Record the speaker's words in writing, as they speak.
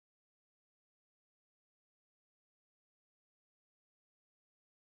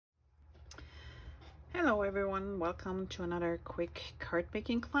Hello everyone, welcome to another quick card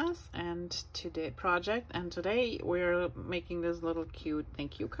making class and today we're making this little cute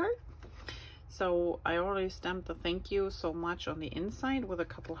thank you card. So I already stamped the thank you so much on the inside with a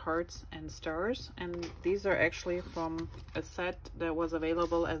couple hearts and stars, and these are actually from a set that was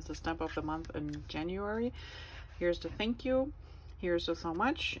available as the stamp of the month in January. Here's the thank you, here's the so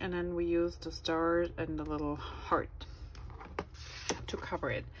much, and then we used the star and the little heart to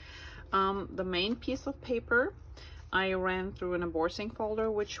cover it. The main piece of paper I ran through an embossing folder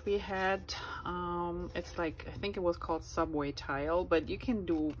which we had. It's like, I think it was called Subway Tile, but you can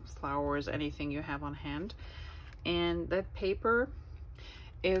do flowers, anything you have on hand. And that paper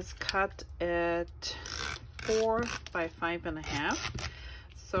is cut at 4 by 5.5,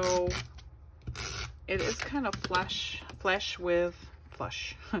 so it is kind of flush with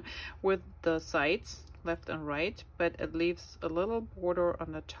the sides left and right, but it leaves a little border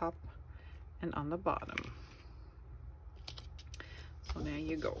on the top and on the bottom. So there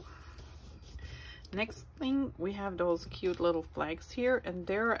you go. Next thing, we have those cute little flags here, and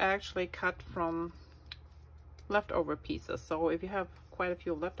they're actually cut from leftover pieces. So if you have quite a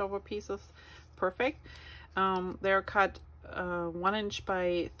few leftover pieces, perfect. They're cut 1 inch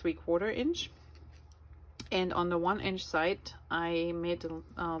by 3/4 inch, and on the 1 inch side I made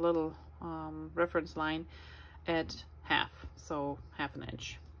a little reference line at half, so 1/2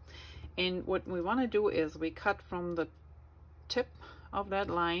 inch. And what we want to do is we cut from the tip of that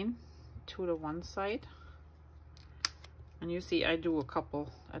line to the one side, and you see I do a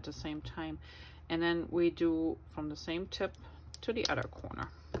couple at the same time, and then we do from the same tip to the other corner.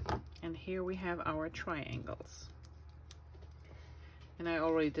 And here we have our triangles, and I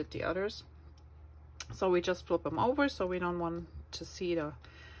already did the others, so we just flip them over so we don't want to see the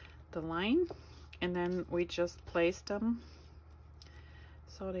line, and then we just place them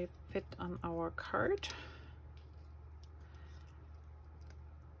so they fit on our card.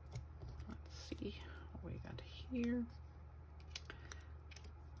 Let's see what we got here.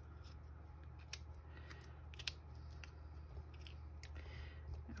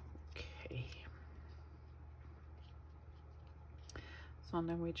 Okay. So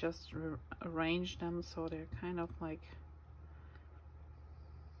then we just arrange them so they're kind of like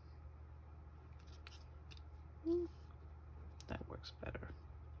that works better.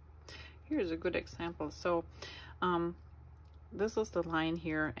 Here's a good example. So this is the line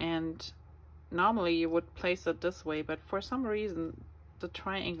here, and normally you would place it this way, but for some reason the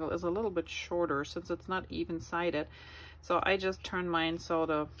triangle is a little bit shorter since it's not even sided. So I just turn mine so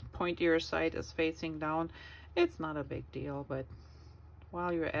the pointier side is facing down. It's not a big deal, but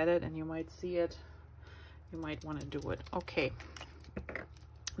while you're at it and you might see it, you might want to do it. Okay,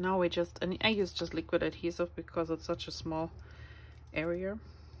 now we just, and I use just liquid adhesive because it's such a small area.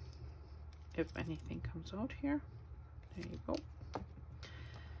 If anything comes out here, there you go.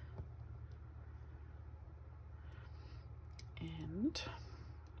 And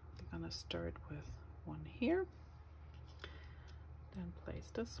we're gonna start with one here, then place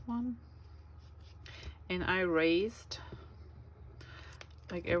this one, and I raised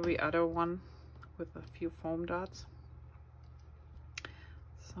like every other one with a few foam dots.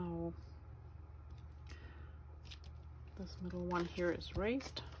 So this middle one here is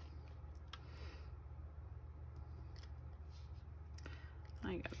raised.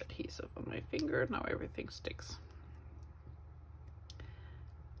 I got adhesive on my finger, now everything sticks.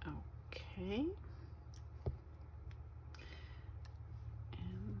 Okay.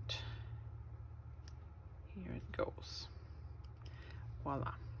 And here it goes.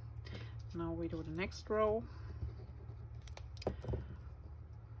 Voila. Now we do the next row.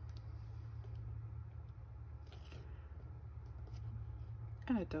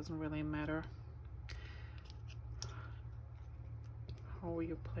 And it doesn't really matter how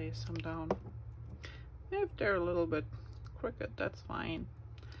you place them down. If they're a little bit crooked, that's fine.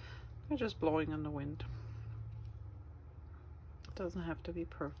 They're just blowing in the wind. It doesn't have to be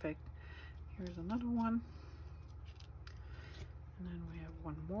perfect. Here's another one. And then we have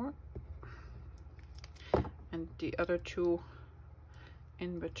one more. And the other two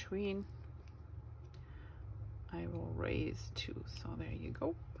in between, I will raise too. So there you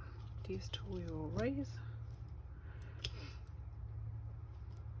go. These two we will raise.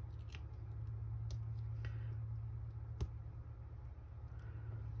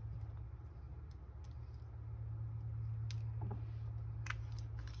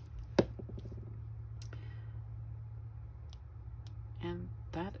 And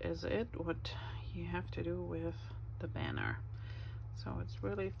that is it, what you have to do with the banner. So it's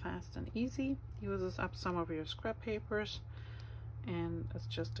really fast and easy. Uses up some of your scrap papers, and it's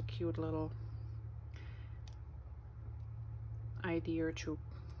just a cute little idea to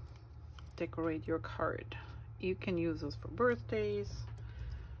decorate your card. You can use this for birthdays.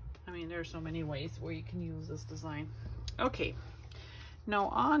 I mean, there's so many ways where you can use this design. Okay, now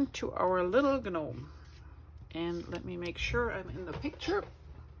on to our little gnome. And let me make sure I'm in the picture.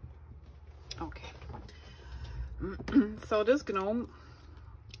 Okay. So this gnome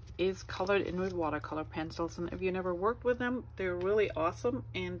is colored in with watercolor pencils, and if you never worked with them, they're really awesome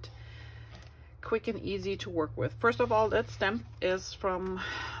and quick and easy to work with. First of all, that stamp is from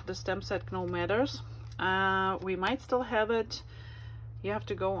the stamp set Gnome Matters. We might still have it. You have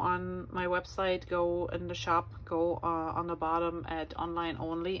to go on my website, go in the shop, go on the bottom at online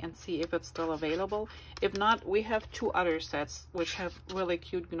only and see if it's still available. If not, we have 2 other sets which have really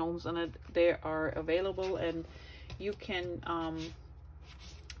cute gnomes in it. They are available, and you can,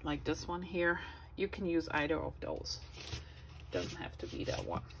 like this one here, you can use either of those. Doesn't have to be that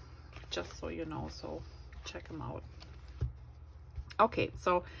one, just so you know, so check them out. Okay,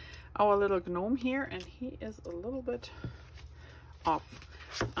 so our little gnome here, and he is a little bit off.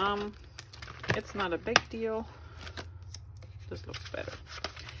 It's not a big deal. This looks better.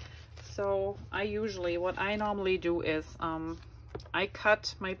 So what I normally do is I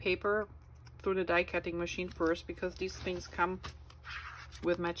cut my paper through the die cutting machine first, because these things come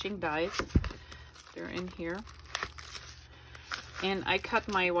with matching dies. They're in here. And I cut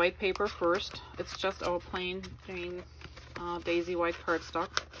my white paper first. It's just our plain Jane daisy white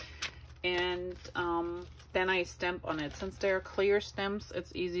cardstock. And then I stamp on it. Since they're clear stamps,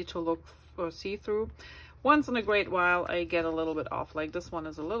 it's easy to look or see through. Once in a great while, I get a little bit off. Like this one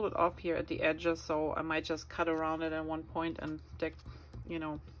is a little bit off here at the edges, so I might just cut around it at one point and, you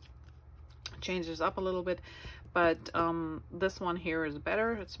know, change this up a little bit. But this one here is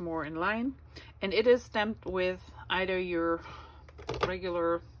better. It's more in line, and it is stamped with either your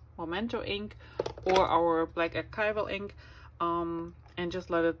regular Memento ink or our black archival ink, and just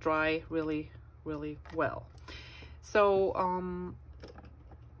let it dry really well. So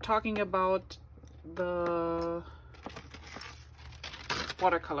talking about the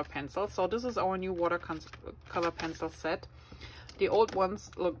watercolor pencil, so this is our new watercolor pencil set. The old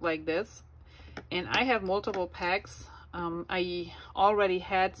ones look like this, and I have multiple packs. I already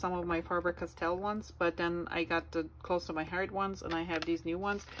had some of my Faber-Castell ones, but then I got the close to my heart ones, and I have these new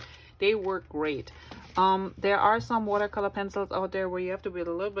ones. They work great. There are some watercolor pencils out there where you have to be a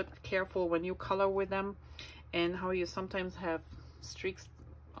little bit careful when you color with them, and how you sometimes have streaks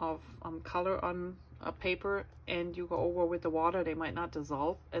of color on a paper, and you go over with the water, they might not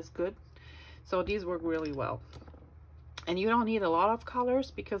dissolve as good. So these work really well. And you don't need a lot of colors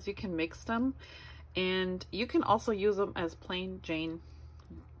because you can mix them, and you can also use them as plain Jane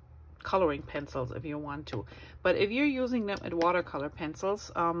coloring pencils if you want to. But if you're using them at watercolor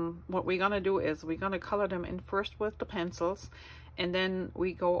pencils, what we're gonna do is we're gonna color them in first with the pencils, and then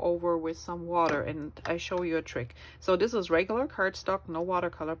we go over with some water, and I show you a trick. So this is regular cardstock, no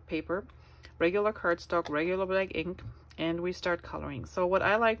watercolor paper, regular cardstock, regular black ink, and we start coloring. So what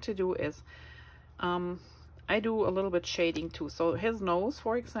I like to do is I do a little bit shading too. So his nose,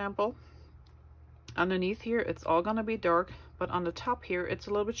 for example, underneath here it's all gonna be dark, but on the top here it's a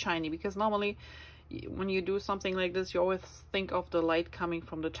little bit shiny, because normally when you do something like this, you always think of the light coming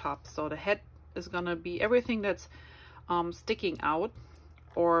from the top. So the head is gonna be everything that's sticking out,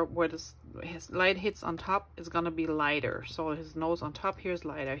 or where his light hits on top, is gonna be lighter. So his nose on top here is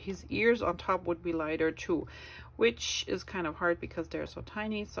lighter. His ears on top would be lighter too, which is kind of hard because they're so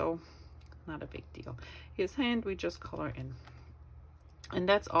tiny, so not a big deal. His hand we just color in, and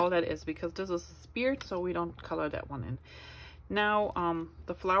that's all that is, because this is his beard, so we don't color that one in. Now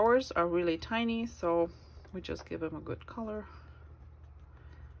the flowers are really tiny, so we just give them a good color.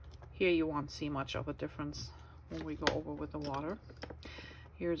 Here you won't see much of a difference when we go over with the water.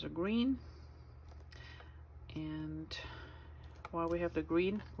 Here's a green, and while we have the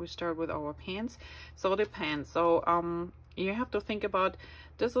green, we start with our pants. So the pants, so you have to think about,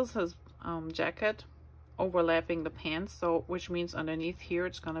 this is his jacket overlapping the pants, so which means underneath here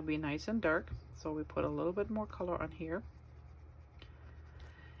it's gonna be nice and dark. So we put a little bit more color on here,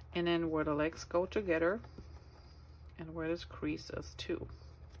 and then where the legs go together and where this crease is too.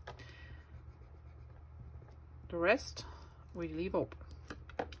 The rest we leave open.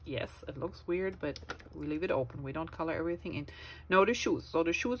 Yes, it looks weird, but we leave it open. We don't color everything in. Now the shoes. So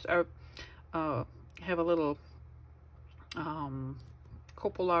the shoes are have a little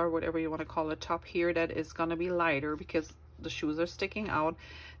cupola, or whatever you want to call it, top here that is gonna be lighter because the shoes are sticking out.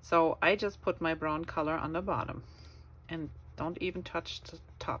 So I just put my brown color on the bottom, and don't even touch the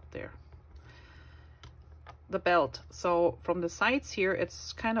top there. The belt, so from the sides here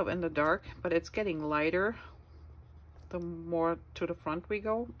it's kind of in the dark, but it's getting lighter the more to the front we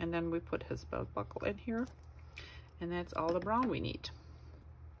go. And then we put his belt buckle in here, and that's all the brown we need.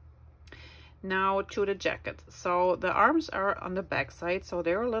 Now to the jacket. So the arms are on the back side, so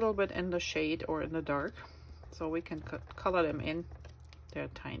they're a little bit in the shade or in the dark, so we can color them in. They're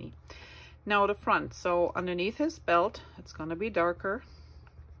tiny. Now the front, so underneath his belt it's going to be darker,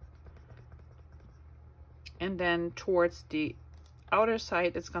 and then towards the outer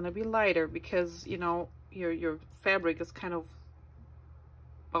side it's going to be lighter, because you know your fabric is kind of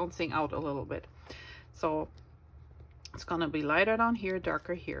bouncing out a little bit, so it's going to be lighter down here,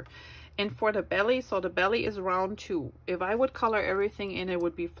 darker here. And for the belly, so the belly is round too. If I would color everything in, it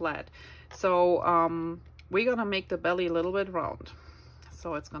would be flat. So we're gonna make the belly a little bit round.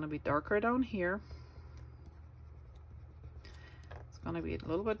 So it's gonna be darker down here. It's gonna be a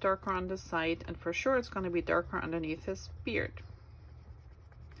little bit darker on the side, and for sure it's gonna be darker underneath his beard.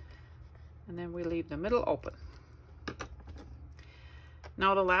 And then we leave the middle open.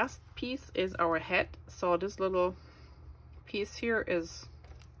 Now the last piece is our head. So this little piece here is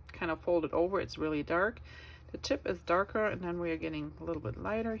kind of folded over. It's really dark. The tip is darker, and then we are getting a little bit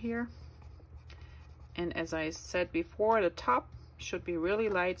lighter here. And as I said before, the top should be really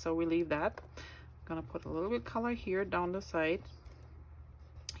light, so we leave that. I'm gonna put a little bit color here down the side.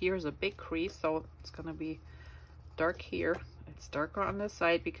 Here's a big crease, so it's gonna be dark here. It's darker on the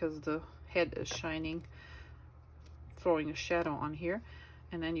side because the head is shining, throwing a shadow on here.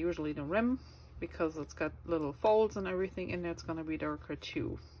 And then usually the rim, because it's got little folds and everything in there, it's going to be darker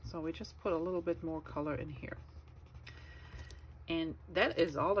too. So we just put a little bit more color in here. And that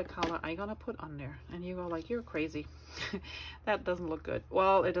is all the color I'm going to put on there. And you go like, you're crazy. That doesn't look good.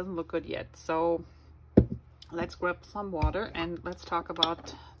 Well, it doesn't look good yet. So let's grab some water and let's talk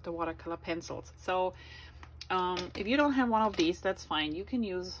about the watercolor pencils. So if you don't have one of these, that's fine. You can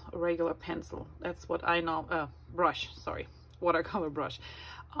use a regular pencil. That's what I know. Brush, sorry. Watercolor brush.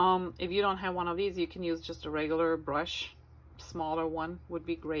 If you don't have one of these, you can use just a regular brush. Smaller one would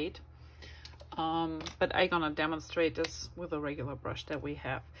be great. But I'm gonna demonstrate this with a regular brush that we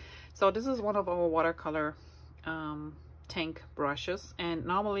have. So this is one of our watercolor tank brushes, and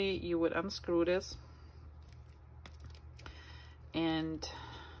normally you would unscrew this and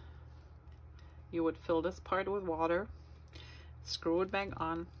you would fill this part with water, screw it back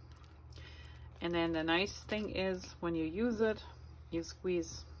on, and then the nice thing is when you use it, you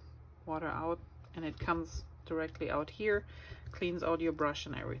squeeze water out and it comes directly out here, cleans out your brush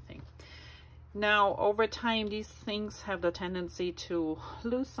and everything. Now over time these things have the tendency to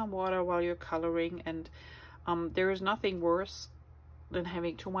lose some water while you're coloring, and there is nothing worse than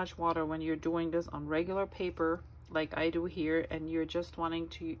having too much water when you're doing this on regular paper like I do here, and you're just wanting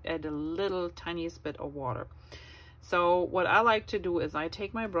to add a little tiniest bit of water. So what I like to do is I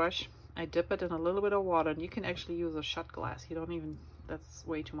take my brush, I dip it in a little bit of water, and you can actually use a shot glass. You don't even, that's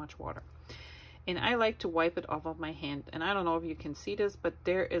way too much water. And I like to wipe it off of my hand. And I don't know if you can see this, but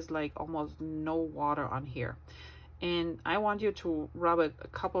there is like almost no water on here. And I want you to rub it a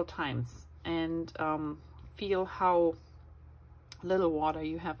couple times and feel how little water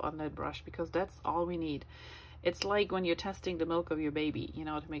you have on that brush, because that's all we need. It's like when you're testing the milk of your baby, you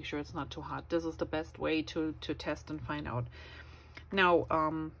know, to make sure it's not too hot. This is the best way to test and find out.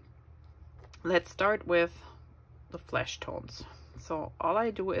 Now, let's start with the flesh tones. So all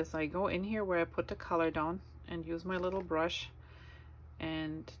I do is I go in here where I put the color down and use my little brush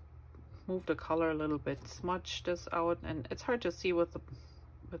and move the color a little bit, smudge this out, and it's hard to see with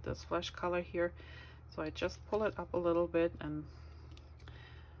this flesh color here. So I just pull it up a little bit, and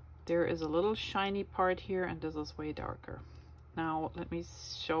there is a little shiny part here, and this is way darker. Now let me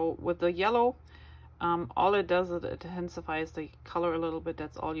show with the yellow. All it does is it intensifies the color a little bit.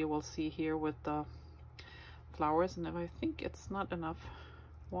 That's all you will see here with the flowers. And if I think it's not enough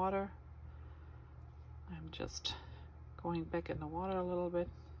water, I'm just going back in the water a little bit.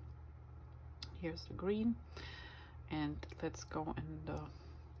 Here's the green, and let's go in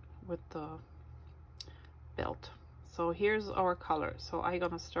with the belt. So here's our color. So I'm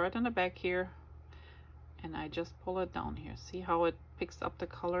gonna start in the back here, and I just pull it down here. See how it picks up the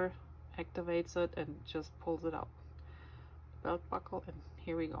color, activates it, and just pulls it out. Belt buckle, and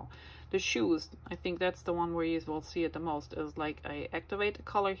here we go. The shoes, I think that's the one where you will see it the most, is like I activate the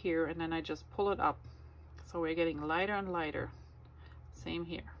color here and then I just pull it up. So we're getting lighter and lighter. Same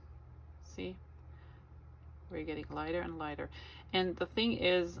here. See? We're getting lighter and lighter. And the thing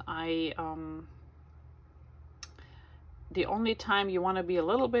is, the only time you want to be a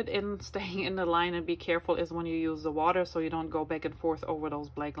little bit staying in the line and be careful is when you use the water, so you don't go back and forth over those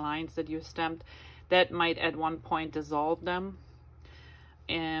black lines that you stamped. That might at one point dissolve them.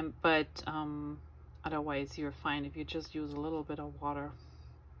 But otherwise you're fine if you just use a little bit of water.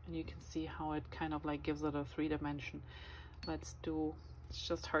 And you can see how it kind of like gives it a 3-dimension. Let's do, it's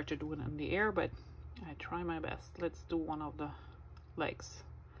just hard to do it in the air, but I try my best. Let's do one of the legs.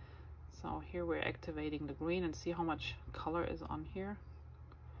 So here we're activating the green, and see how much color is on here.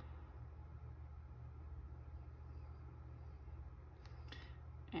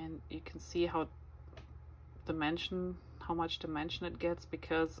 And you can see how much dimension it gets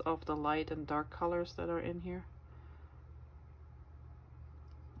because of the light and dark colors that are in here.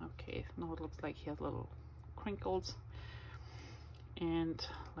 Okay, now it looks like he has little crinkles. And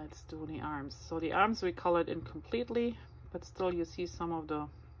let's do the arms. So the arms we colored in completely, but still you see some of the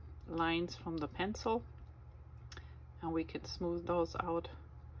lines from the pencil, and we can smooth those out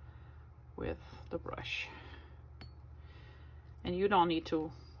with the brush. And you don't need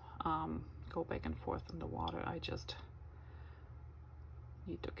to go back and forth in the water. I just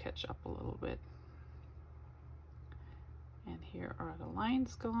need to catch up a little bit. And here are the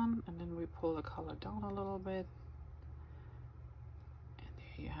lines gone, and then we pull the color down a little bit, and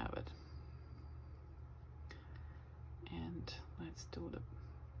there you have it. And let's do the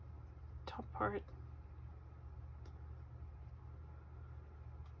top part.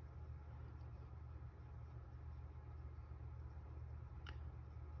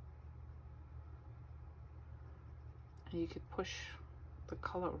 And you could push the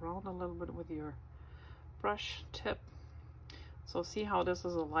color around a little bit with your brush tip. So see how this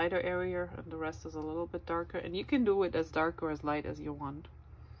is a lighter area and the rest is a little bit darker, and you can do it as dark or as light as you want.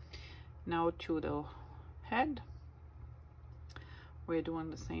 Now to the head, we're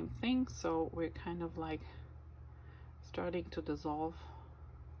doing the same thing. So we're kind of like starting to dissolve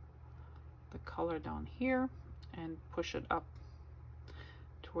the color down here and push it up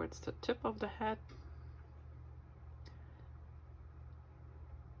towards the tip of the head.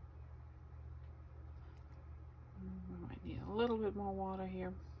 A little bit more water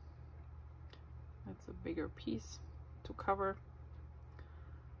here. That's a bigger piece to cover.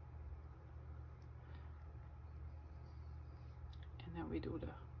 And then we do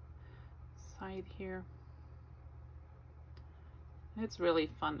the side here. And it's really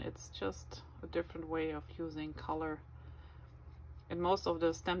fun. It's just a different way of using color. And most of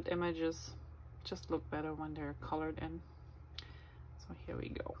the stamped images just look better when they're colored in. So here we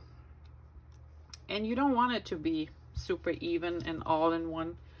go. And you don't want it to be super even and all in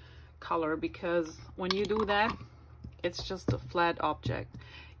one color, because when you do that, it's just a flat object.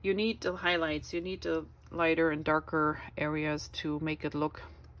 You need the highlights, you need the lighter and darker areas to make it look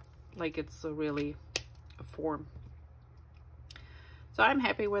like it's really a form. So I'm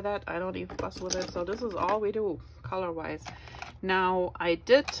happy with that. I don't even fuss with it. So this is all we do color wise. Now I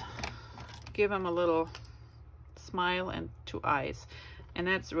did give him a little smile and 2 eyes, and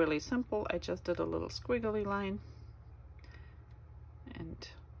that's really simple. I just did a little squiggly line and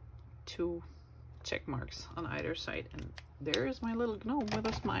 2 check marks on either side, and there's my little gnome with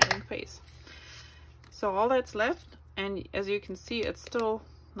a smiling face. So all that's left, and as you can see, it's still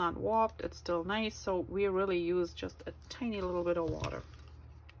not warped, it's still nice. So we really use just a tiny little bit of water,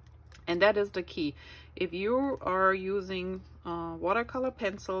 and that is the key. If you are using watercolor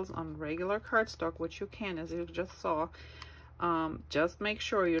pencils on regular cardstock, which you can, as you just saw, just make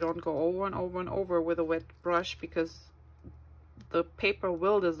sure you don't go over and over and over with a wet brush, because the paper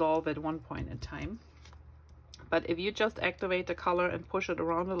will dissolve at one point in time. But if you just activate the color and push it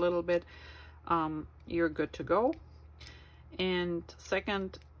around a little bit, you're good to go. And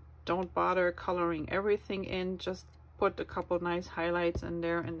second, don't bother coloring everything in. Just put a couple nice highlights in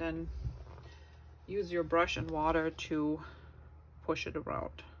there, and then use your brush and water to push it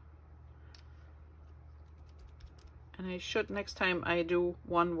around. And I should, next time I do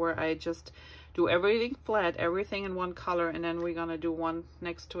one where I just do everything flat, everything in one color, and then we're gonna do one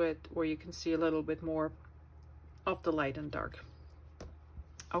next to it where you can see a little bit more of the light and dark.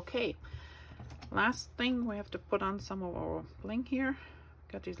 Okay, last thing, we have to put on some of our bling here.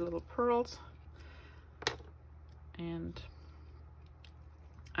 Got these little pearls, and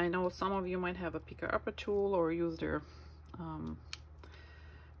I know some of you might have a picker upper tool or use their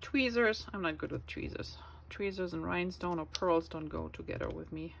tweezers. I'm not good with tweezers. Tweezers and rhinestone or pearls don't go together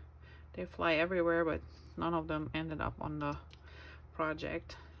with me. They fly everywhere, but none of them ended up on the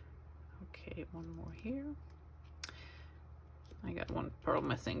project. Okay, one more here. I got one pearl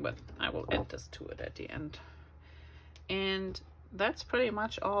missing, but I will add this to it at the end. And that's pretty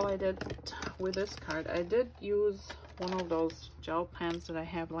much all I did with this card. I did use one of those gel pens that I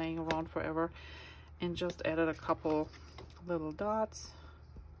have laying around forever, and just added a couple little dots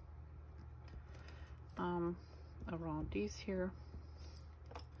around these here.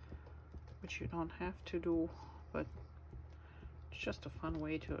 which you don't have to do, but it's just a fun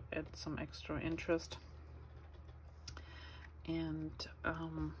way to add some extra interest. And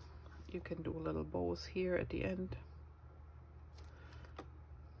you can do little bows here at the end.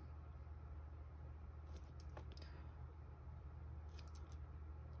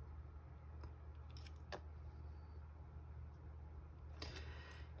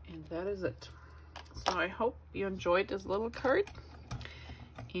 And that is it. So I hope you enjoyed this little card,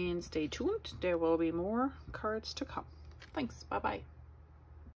 and stay tuned. There will be more cards to come. Thanks. Bye-bye.